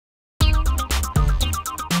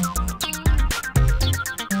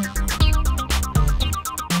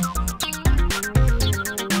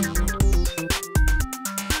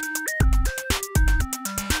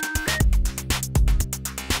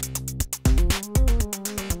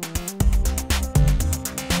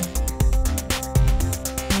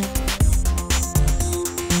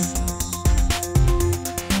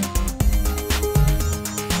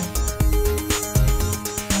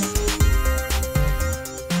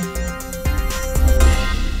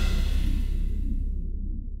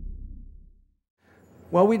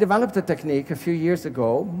Well, we developed a technique a few years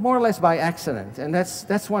ago, more or less by accident, and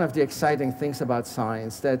that's one of the exciting things about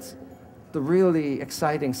science, that the really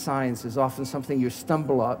exciting science is often something you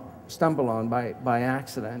stumble on by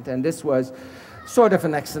accident, and this was sort of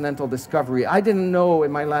an accidental discovery. I didn't know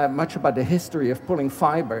in my lab much about the history of pulling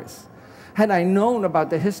fibers. Had I known about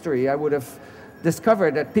the history, I would have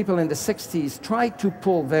discovered that people in the 60s tried to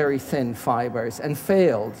pull very thin fibers and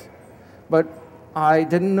failed, but I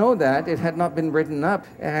didn't know that. It had not been written up.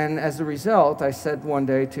 And as a result, I said one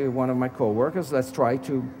day to one of my coworkers, let's try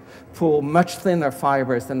to pull much thinner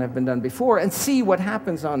fibers than have been done before and see what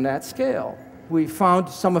happens on that scale. We found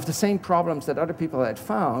some of the same problems that other people had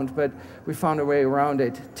found, but we found a way around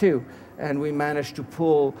it too. And we managed to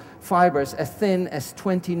pull fibers as thin as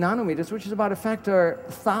 20 nanometers, which is about a factor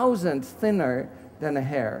 1,000 thinner than a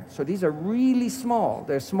hair. So these are really small.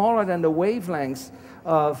 They're smaller than the wavelengths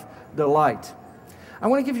of the light. I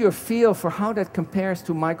want to give you a feel for how that compares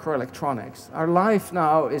to microelectronics. Our life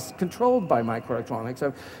now is controlled by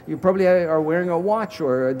microelectronics. You probably are wearing a watch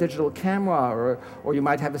or a digital camera, or you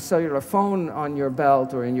might have a cellular phone on your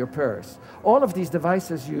belt or in your purse. All of these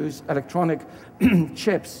devices use electronic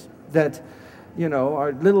chips that, you know,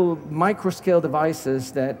 are little microscale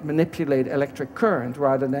devices that manipulate electric current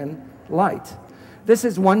rather than light. This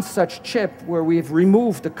is one such chip where we've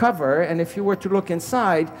removed the cover, and if you were to look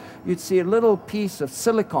inside, you'd see a little piece of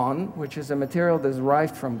silicon, which is a material that's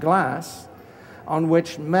derived from glass, on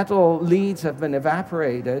which metal leads have been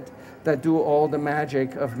evaporated that do all the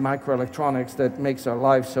magic of microelectronics that makes our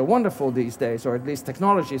lives so wonderful these days, or at least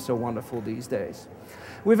technology so wonderful these days.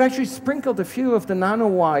 We've actually sprinkled a few of the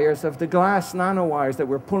nanowires, of the glass nanowires that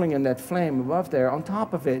we're pulling in that flame above there, on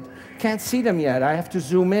top of it. Can't see them yet. I have to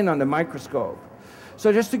zoom in on the microscope.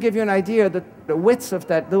 So just to give you an idea, the width of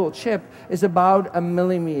that little chip is about a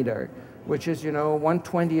millimeter, which is, you know,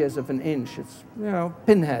 1/20th of an inch. It's, you know,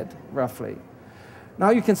 pinhead, roughly. Now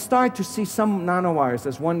you can start to see some nanowires.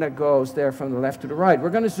 There's one that goes there from the left to the right. We're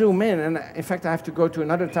going to zoom in, and in fact, I have to go to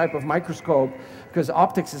another type of microscope because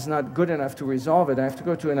optics is not good enough to resolve it. I have to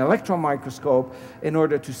go to an electron microscope in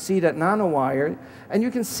order to see that nanowire. And you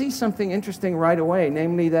can see something interesting right away,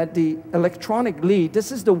 namely that the electronic lead,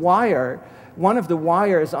 this is the wire, one of the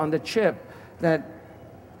wires on the chip that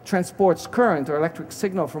transports current or electric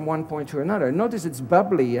signal from one point to another. Notice it's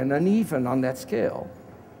bubbly and uneven on that scale.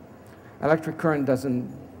 Electric current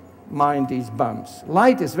doesn't mind these bumps.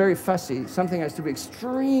 Light is very fussy. Something has to be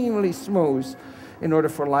extremely smooth in order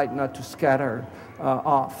for light not to scatter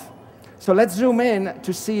off. So let's zoom in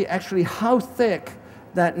to see actually how thick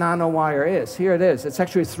that nanowire is. Here it is. It's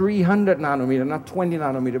actually 300 nanometer, not 20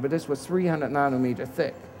 nanometer, but this was 300 nanometer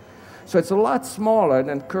thick. So it's a lot smaller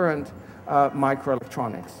than current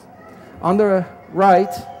microelectronics. On the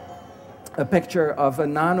right, a picture of a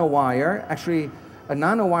nanowire, actually a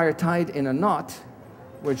nanowire tied in a knot,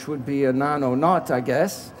 which would be a nano knot, I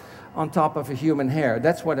guess, on top of a human hair.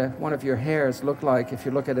 That's what one of your hairs look like if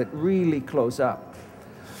you look at it really close up.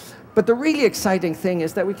 But the really exciting thing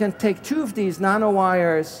is that we can take two of these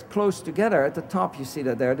nanowires close together. At the top, you see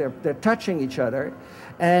that they're touching each other.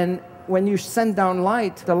 And when you send down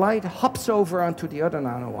light, the light hops over onto the other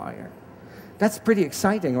nanowire. That's pretty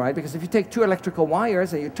exciting, right? Because if you take two electrical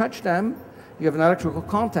wires and you touch them, you have an electrical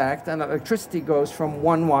contact, and electricity goes from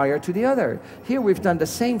one wire to the other. Here we've done the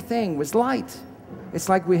same thing with light. It's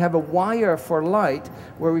like we have a wire for light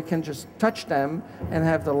where we can just touch them and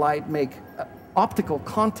have the light make optical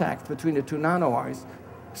contact between the two nanowires.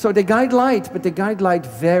 So they guide light, but they guide light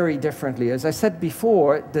very differently. As I said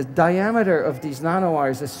before, the diameter of these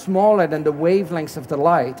nanowires is smaller than the wavelengths of the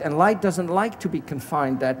light, and light doesn't like to be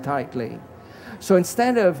confined that tightly. So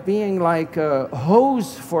instead of being like a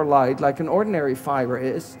hose for light, like an ordinary fiber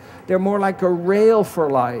is, they're more like a rail for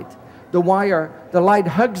light. The light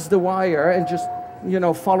hugs the wire and just, you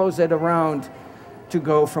know, follows it around to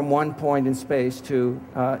go from one point in space to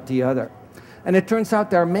the other. And it turns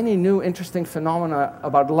out there are many new interesting phenomena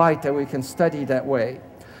about light that we can study that way.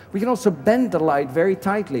 We can also bend the light very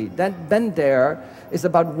tightly. That bend there is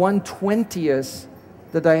about 1/20th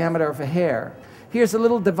the diameter of a hair. Here's a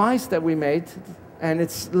little device that we made, and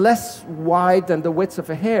it's less wide than the width of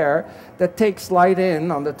a hair, that takes light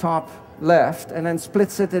in on the top left and then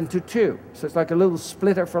splits it into two. So it's like a little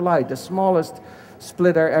splitter for light, the smallest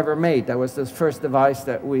splitter ever made. That was the first device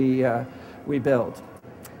that we built.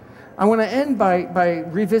 I want to end by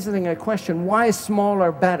revisiting a question: why is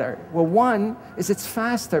smaller better? Well, one is it's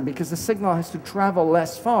faster because the signal has to travel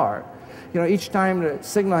less far. You know, each time the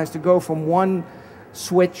signal has to go from one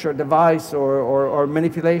switch or device or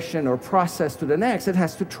manipulation or process to the next, it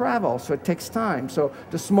has to travel, so it takes time. So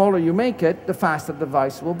the smaller you make it, the faster the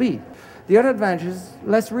device will be. The other advantage is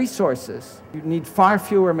less resources. You need far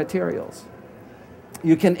fewer materials.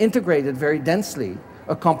 You can integrate it very densely,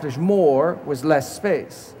 accomplish more with less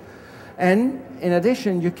space. And in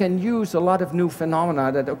addition, you can use a lot of new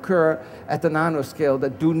phenomena that occur at the nanoscale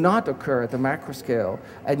that do not occur at the macroscale,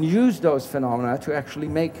 and use those phenomena to actually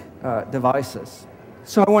make devices.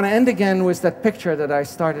 So I want to end again with that picture that I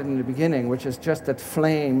started in the beginning, which is just that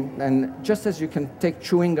flame. And just as you can take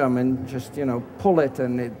chewing gum and just, pull it,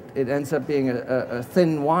 and it ends up being a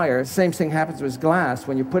thin wire, same thing happens with glass.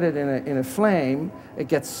 When you put it in a flame, it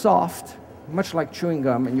gets soft, much like chewing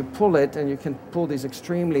gum, and you pull it, and you can pull these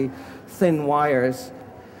extremely thin wires.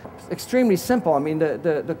 Extremely simple. I mean,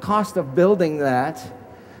 the cost of building that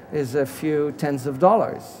is a few tens of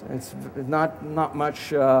dollars. It's not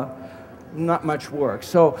much work.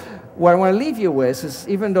 So what I want to leave you with is,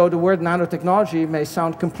 even though the word nanotechnology may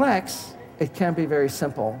sound complex, it can be very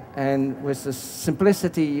simple. And with the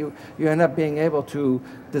simplicity, you end up being able to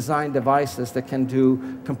design devices that can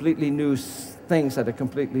do completely new things at a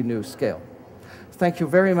completely new scale. Thank you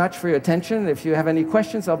very much for your attention. If you have any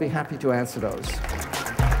questions, I'll be happy to answer those.